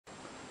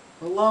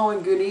Hello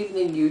and good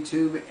evening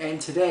YouTube,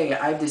 and today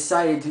I've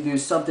decided to do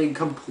something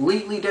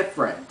completely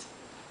different.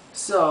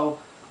 Because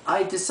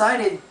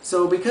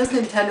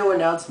Nintendo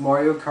announced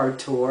Mario Kart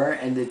Tour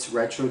and its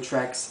retro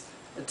tracks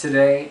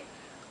today,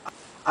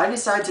 I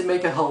decided to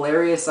make a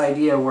hilarious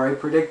idea where I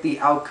predict the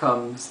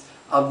outcomes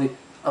of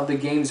the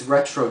game's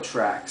retro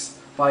tracks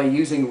by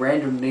using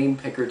random name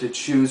picker to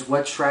choose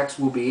what tracks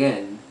will be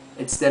in,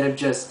 instead of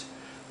just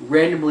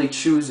randomly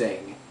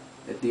choosing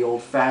it the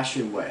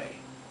old-fashioned way.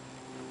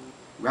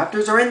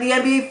 Raptors are in the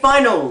NBA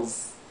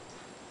Finals!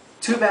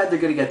 Too bad they're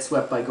going to get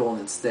swept by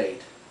Golden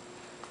State.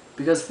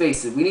 Because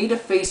face it, we need to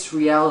face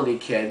reality,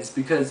 kids,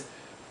 because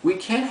we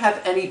can't have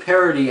any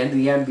parity in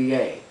the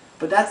NBA.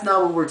 But that's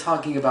not what we're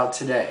talking about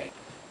today.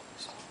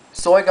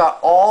 So I got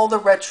all the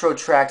retro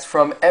tracks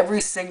from every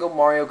single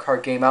Mario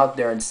Kart game out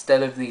there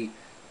instead of the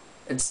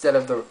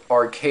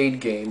arcade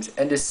games,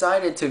 and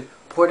decided to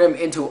put them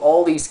into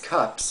all these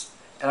cups.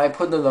 And I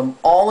put them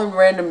all in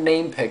random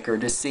name picker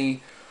to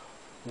see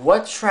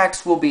what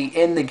tracks will be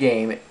in the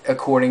game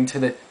according to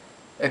the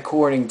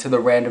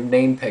random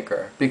name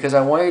picker, because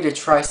I wanted to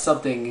try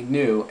something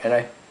new and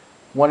I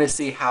want to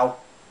see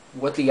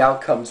what the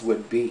outcomes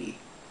would be.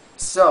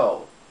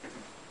 So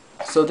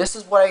this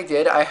is what I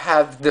did. I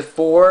have the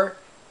 4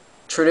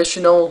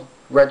 traditional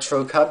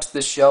retro cups: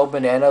 the shell,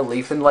 banana,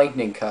 leaf, and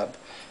lightning cup.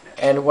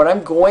 And what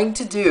I'm going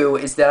to do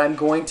is that I'm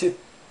going to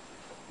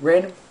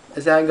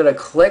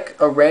click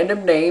a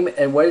random name,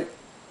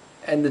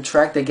 and the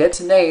track that gets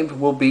named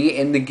will be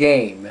in the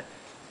game.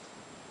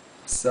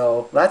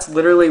 So that's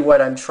literally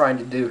what I'm trying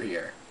to do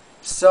here.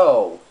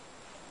 So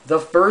the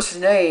first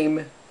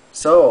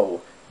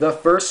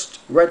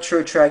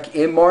retro track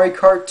in Mario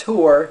Kart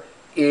Tour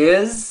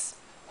is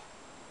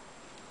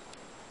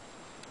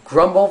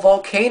Grumble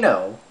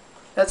Volcano.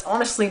 That's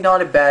honestly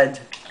not a bad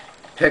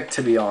pick,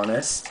 to be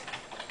honest.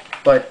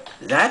 But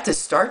that to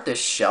start the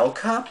Shell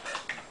Cup?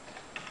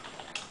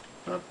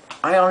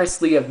 I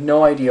honestly have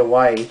no idea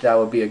why that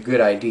would be a good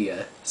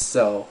idea.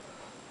 So,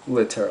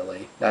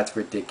 literally, that's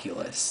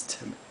ridiculous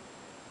to me.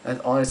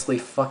 That's honestly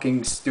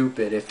fucking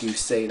stupid if you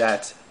say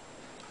that.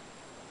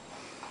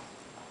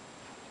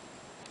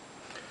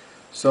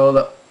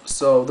 So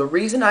the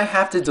reason I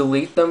have to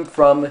delete them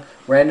from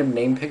random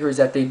name pickers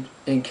is that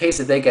in case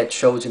that they get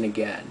chosen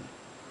again.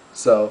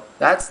 So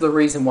that's the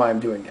reason why I'm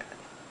doing that.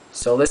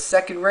 So the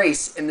second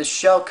race in the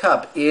Shell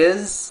Cup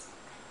is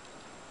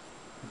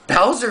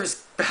Bowser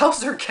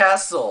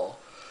Castle.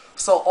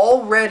 So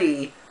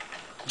already,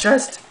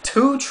 just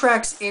 2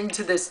 tracks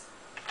into this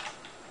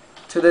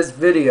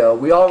video,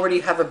 we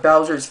already have a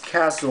Bowser's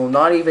Castle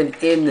not even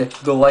in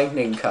the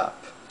Lightning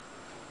Cup.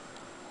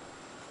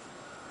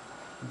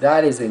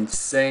 That is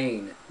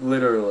insane,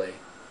 literally.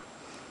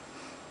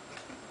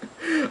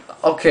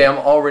 Okay, I'm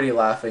already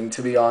laughing,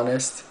 to be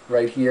honest,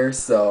 right here,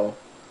 so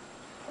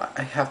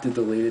I have to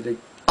delete it.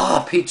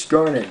 Peach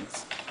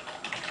Gardens.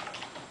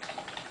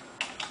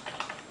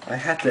 I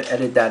had to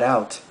edit that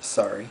out,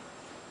 sorry.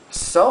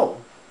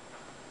 So,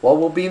 what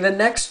will be the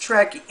next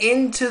track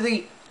into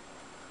the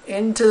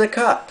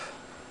cup?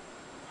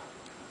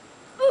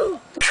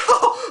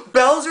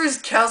 Bowser's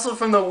Castle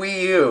from the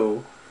Wii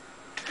U.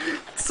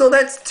 So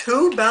that's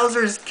 2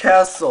 Bowser's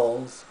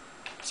Castles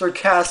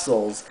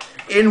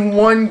in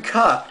one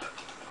cup.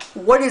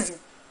 What is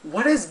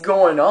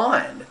going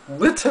on?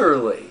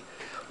 Literally.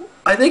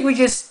 I think we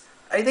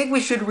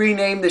should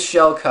rename the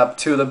Shell Cup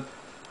to the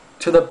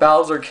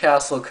Bowser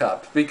Castle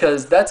Cup,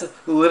 because that's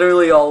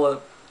literally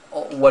all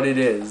what it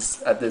is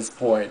at this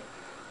point.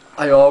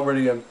 I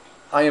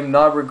am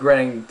not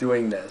regretting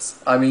doing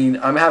this. I mean,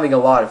 I'm having a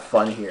lot of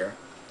fun here.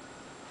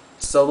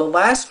 So the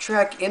last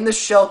track in the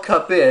Shell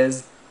Cup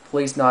is,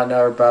 please not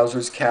another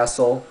Bowser's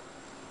Castle,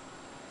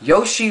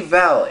 Yoshi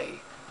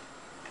Valley.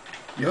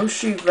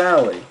 Yoshi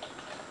Valley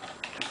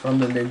from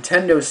the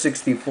Nintendo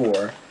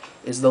 64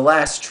 is the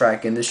last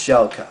track in the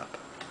Shell Cup.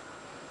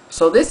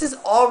 So this is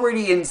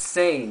already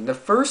insane. The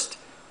first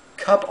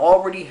cup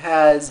already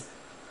has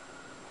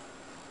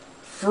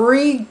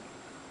 3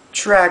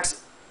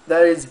 tracks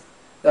that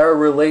are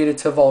related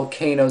to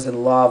volcanoes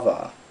and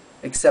lava,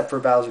 except for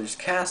Bowser's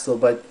Castle,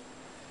 but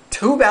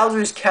 2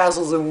 Bowser's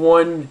Castles in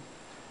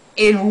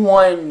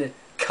one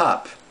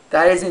cup.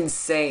 That is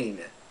insane.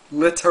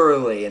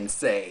 Literally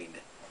insane.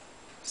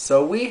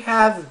 So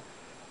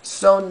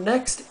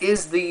next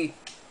is the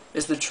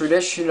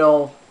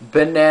traditional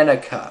banana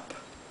cup.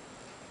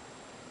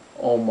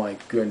 Oh my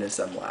goodness,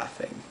 I'm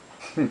laughing.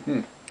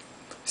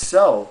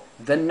 So,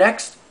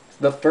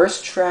 the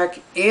first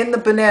track in the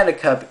banana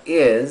cup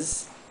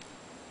is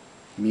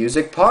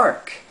Music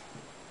Park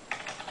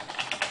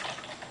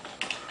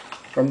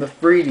from the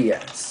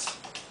 3DS.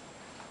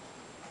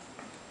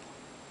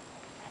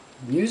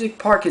 Music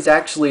Park is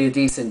actually a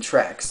decent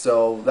track,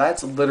 so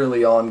that's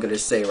literally all I'm going to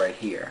say right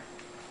here.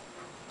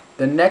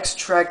 The next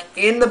track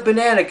in the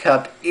banana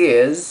cup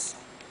is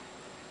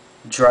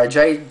Dry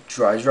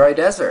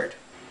Desert.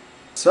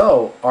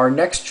 So, our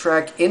next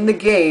track in the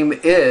game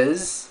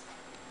is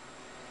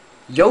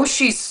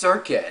Yoshi's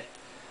Circuit.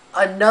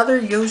 Another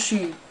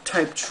Yoshi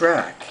type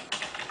track.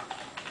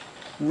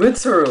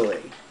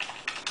 Literally.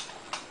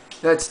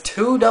 That's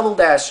 2 Double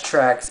Dash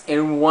tracks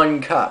in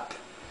 1 cup.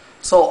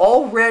 So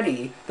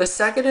already, the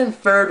second and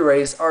third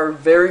race are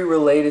very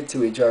related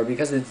to each other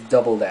because it's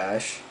Double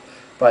Dash.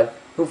 But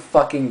who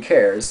fucking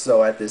cares,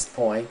 so at this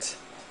point.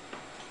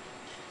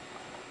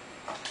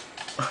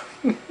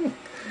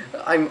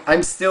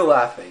 I'm still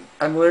laughing.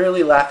 I'm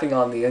literally laughing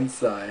on the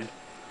inside.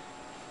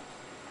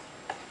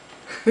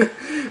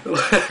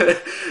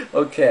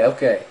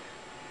 Okay.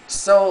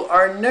 So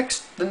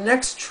the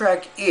next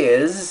track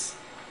is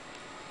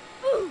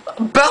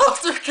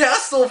Bowser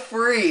Castle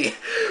Free.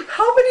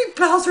 How many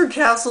Bowser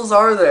Castles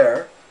are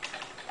there?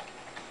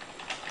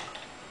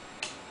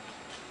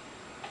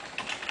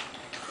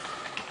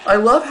 I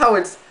love how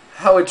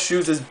it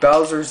chooses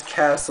Bowser's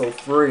Castle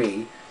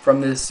Free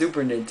from the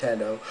Super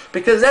Nintendo,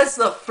 because that's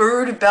the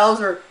third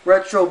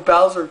retro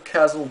Bowser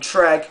Castle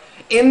track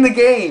in the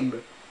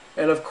game.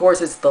 And of course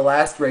it's the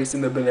last race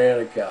in the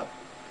Banana Cup.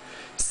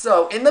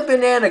 So, in the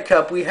Banana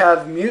Cup, we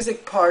have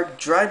Music Park,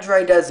 Dry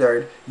Dry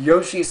Desert,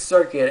 Yoshi's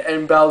Circuit,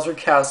 and Bowser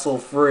Castle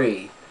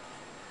Free.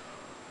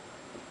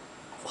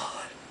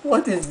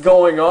 What is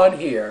going on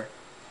here?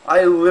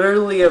 I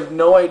literally have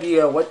no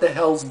idea what the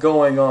hell's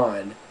going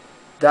on.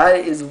 That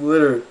is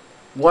literally...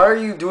 Why are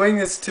you doing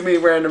this to me,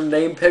 random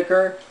name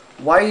picker?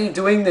 Why are you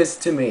doing this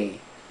to me?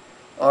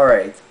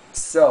 Alright,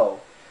 so...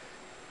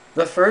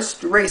 The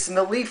first race in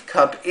the Leaf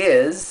Cup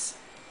is...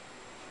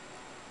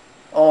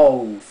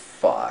 Oh,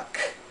 fuck.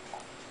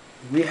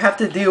 We have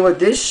to deal with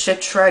this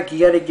shit track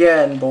yet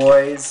again,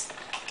 boys.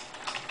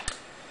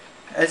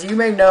 As you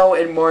may know,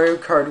 in Mario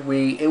Kart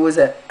Wii, it was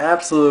an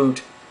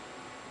absolute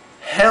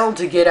hell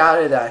to get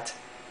out of that.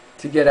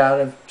 To get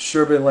out of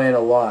Sherbet Land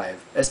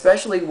alive.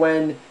 Especially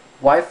when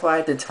Wi-Fi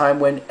at the time,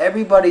 when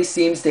everybody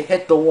seems to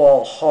hit the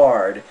wall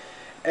hard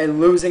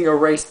and losing a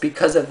race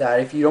because of that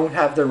if you don't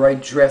have the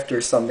right drift or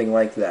something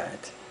like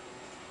that.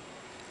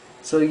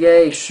 So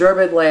yay,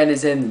 Sherbet Land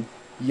is in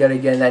yet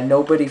again that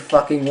nobody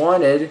fucking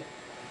wanted.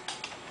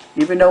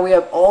 Even though we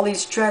have all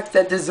these tracks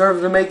that deserve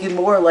to make it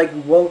more, like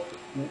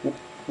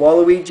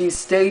Waluigi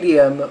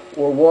Stadium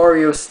or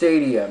Wario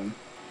Stadium.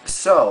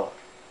 So,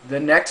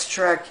 the next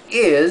track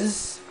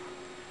is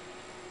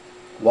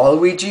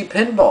Waluigi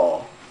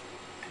Pinball.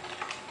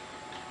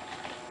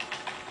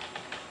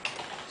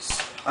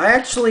 I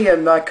actually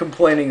am not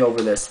complaining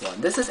over this one.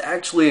 This is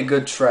actually a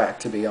good track,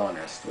 to be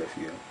honest with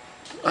you.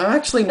 I'm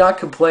actually not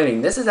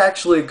complaining. This is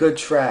actually a good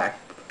track.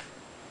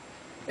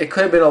 It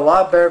could have been a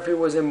lot better if it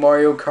was in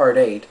Mario Kart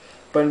 8,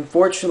 but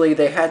unfortunately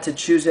they had to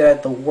choose it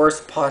at the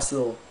worst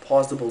possible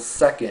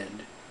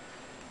second.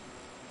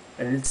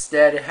 And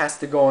instead it has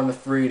to go on the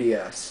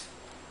 3DS.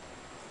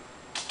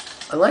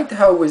 I liked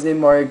how it was in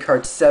Mario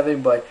Kart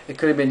 7, but it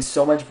could have been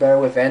so much better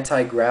with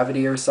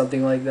anti-gravity or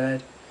something like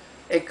that.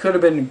 It could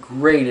have been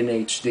great in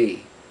HD,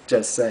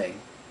 just saying.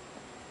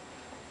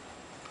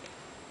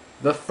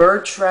 The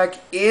third track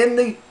in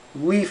the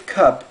Leaf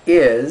Cup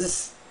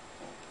is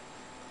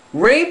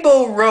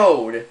Rainbow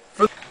Road.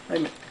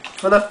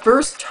 For the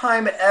first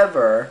time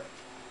ever,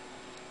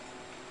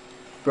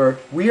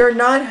 we are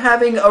not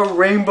having a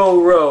Rainbow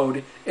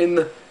Road in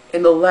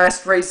the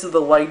last race of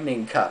the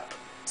Lightning Cup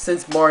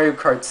since Mario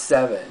Kart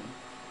 7.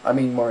 I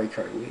mean Mario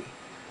Kart Wii.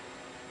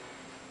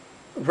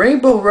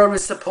 Rainbow Road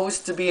is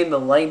supposed to be in the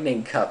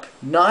Lightning Cup,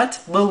 not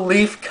the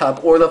Leaf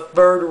Cup or the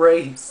third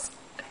race.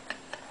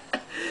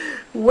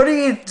 What are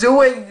you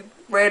doing,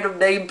 random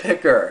name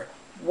picker?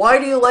 Why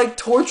do you like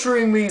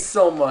torturing me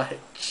so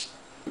much?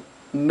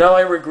 Now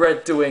I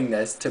regret doing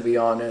this, to be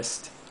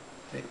honest.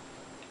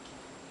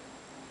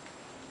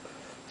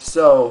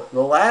 So,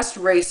 the last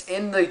race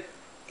in the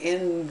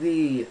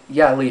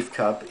Leaf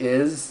Cup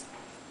is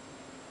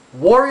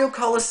Wario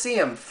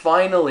Coliseum.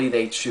 Finally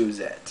they choose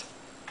it.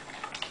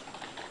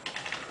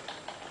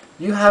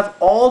 You have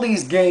all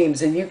these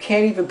games and you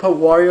can't even put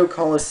Wario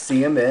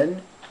Coliseum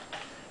in?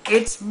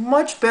 It's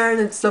much better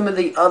than some of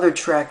the other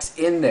tracks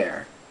in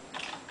there.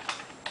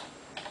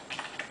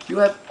 You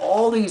have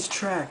all these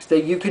tracks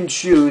that you can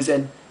choose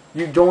and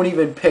you don't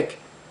even pick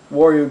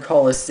Wario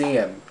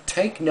Coliseum.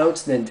 Take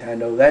notes,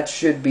 Nintendo. That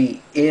should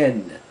be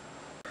in.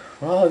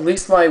 Well, at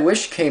least my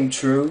wish came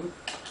true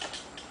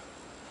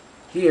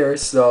here,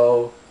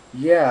 so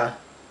yeah.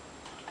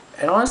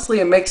 And honestly,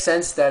 it makes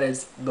sense that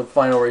it's the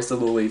final race of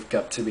the Leaf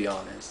Cup, to be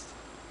honest.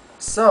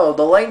 So,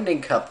 the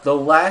Lightning Cup, the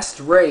last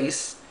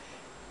race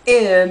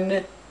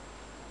in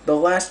the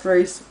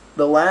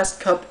last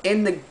cup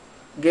in the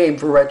game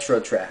for retro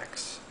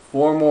tracks.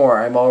 4 more.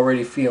 I'm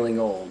already feeling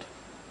old.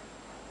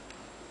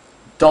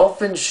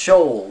 Dolphin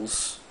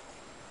Shoals.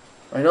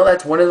 I know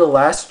that's one of the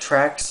last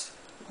tracks,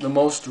 the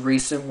most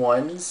recent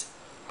ones,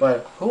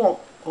 but who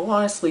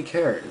honestly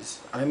cares?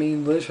 I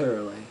mean,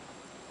 literally.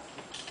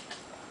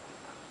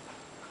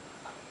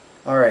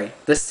 Alright,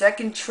 the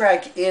second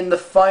track in the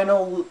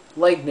final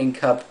Lightning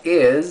Cup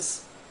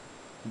is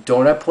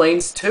Donut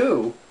Plains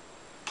 2.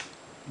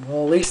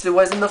 Well, at least it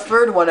wasn't the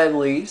third one, at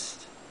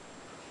least.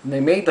 And they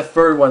made the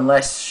third one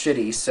less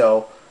shitty,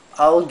 so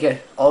I'll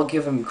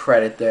give them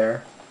credit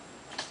there.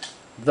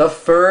 The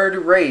third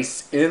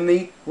race in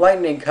the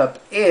Lightning Cup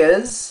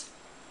is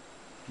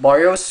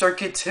Mario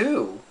Circuit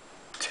 2.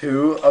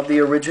 Two of the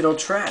original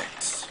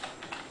tracks.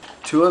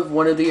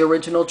 One of the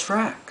original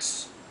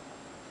tracks.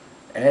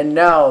 And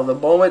now, the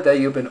moment that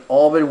you've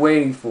all been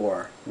waiting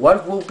for.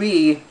 What will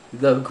be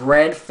the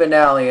grand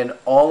finale in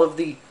all of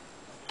the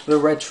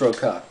Retro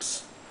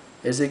Cups?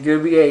 Is it going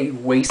to be a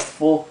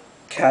wasteful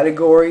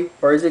category,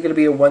 or is it going to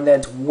be a one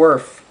that's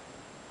worth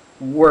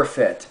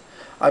it?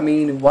 I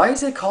mean, why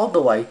is it called the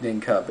Lightning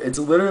Cup? It's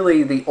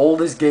literally the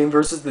oldest game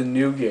versus the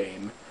new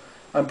game.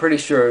 I'm pretty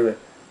sure that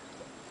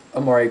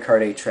a Mario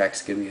Kart 8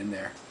 track's going to be in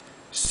there.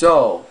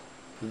 So,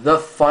 the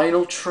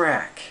final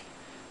track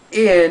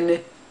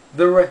in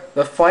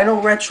the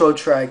final retro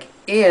track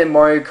in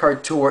Mario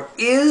Kart Tour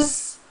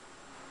is...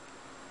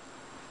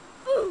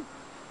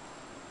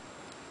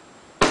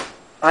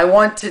 I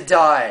want to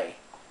die.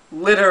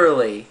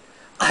 Literally.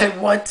 I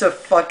want to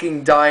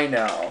fucking die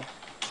now.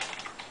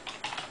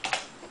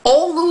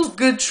 All those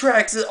good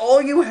tracks, and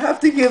all you have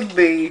to give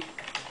me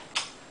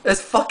is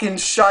fucking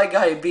Shy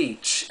Guy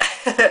Beach.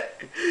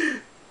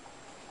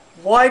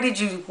 Why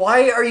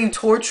are you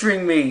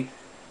torturing me,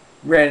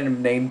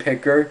 random name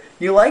picker?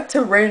 You like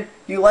to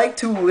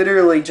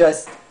literally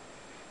just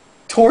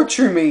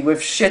torture me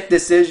with shit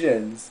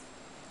decisions.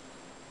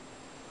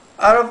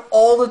 Out of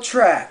all the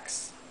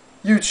tracks,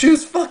 you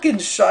choose fucking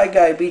Shy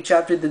Guy Beach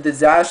after the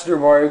disaster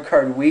Mario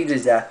Kart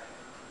Wii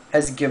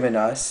has given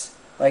us.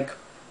 Like,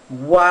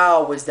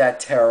 wow, was that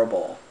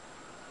terrible.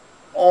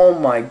 Oh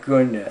my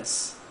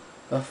goodness.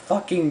 The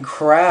fucking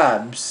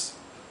crabs.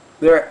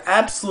 They're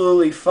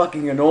absolutely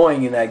fucking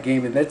annoying in that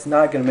game, and that's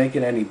not going to make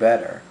it any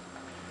better.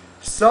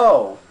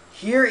 So,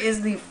 here's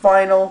the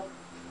final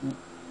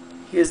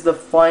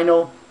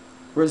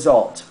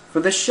result. For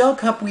the Shell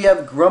Cup, we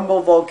have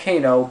Grumble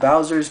Volcano,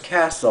 Bowser's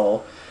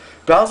Castle.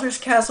 Bowser's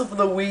Castle for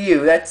the Wii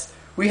U.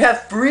 We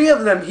have 3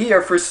 of them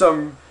here for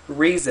some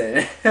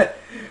reason.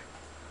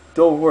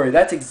 Don't worry,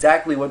 that's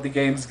exactly what the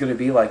game's going to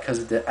be like because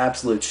of the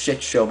absolute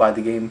shit show by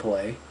the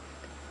gameplay.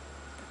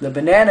 The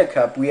Banana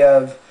Cup, we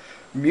have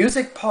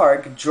Music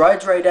Park, Dry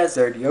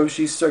Desert,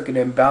 Yoshi's Circuit,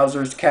 and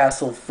Bowser's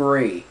Castle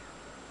free.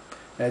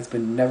 That's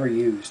been never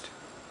used.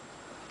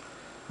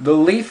 The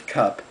Leaf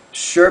Cup,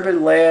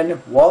 Sherbet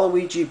Land,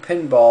 Waluigi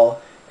Pinball,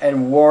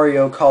 and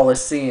Wario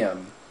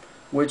Coliseum,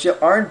 which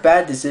aren't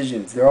bad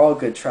decisions. They're all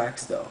good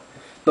tracks though.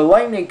 The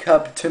Lightning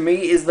Cup, to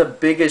me, is the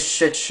biggest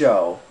shit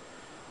show.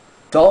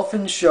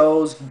 Dolphin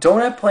Shows,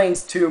 Donut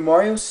Plains 2,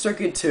 Mario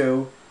Circuit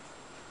 2,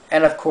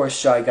 and of course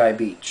Shy Guy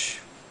Beach.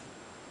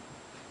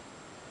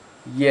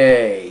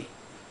 Yay.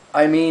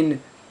 I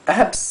mean,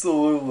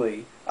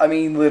 absolutely. I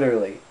mean,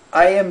 literally.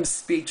 I am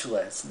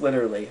speechless,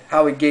 literally,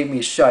 how it gave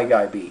me Shy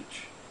Guy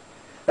Beach.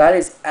 That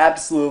is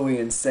absolutely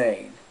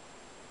insane.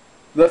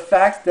 The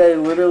fact that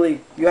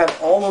literally you have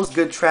all those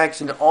good tracks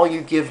and all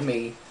you give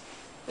me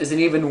is an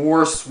even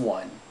worse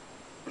one.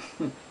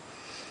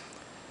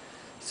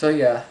 So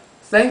yeah,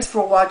 thanks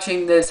for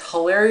watching this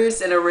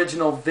hilarious and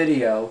original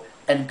video,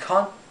 and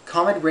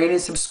comment, rate, and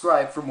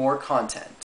subscribe for more content.